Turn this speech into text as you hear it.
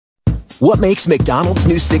What makes McDonald's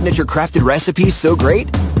new signature crafted recipes so great?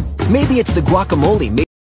 Maybe it's the guacamole.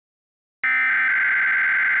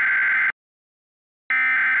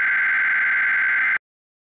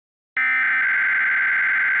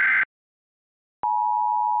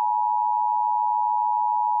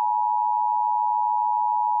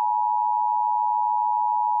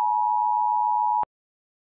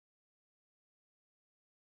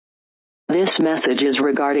 This message is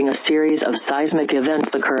regarding a series of seismic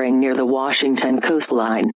events occurring near the Washington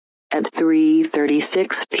coastline. At 3:36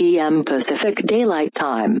 p.m. Pacific Daylight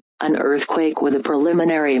Time, an earthquake with a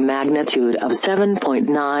preliminary magnitude of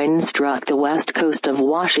 7.9 struck the west coast of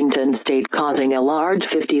Washington state, causing a large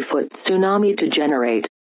 50-foot tsunami to generate.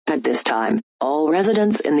 At this time, all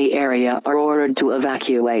residents in the area are ordered to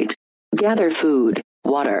evacuate. Gather food,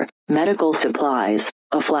 water, medical supplies,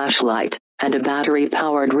 a flashlight, and a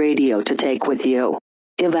battery-powered radio to take with you.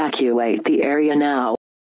 Evacuate the area now.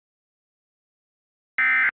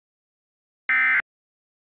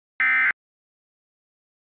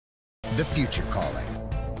 The future calling.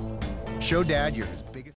 Show Dad you're his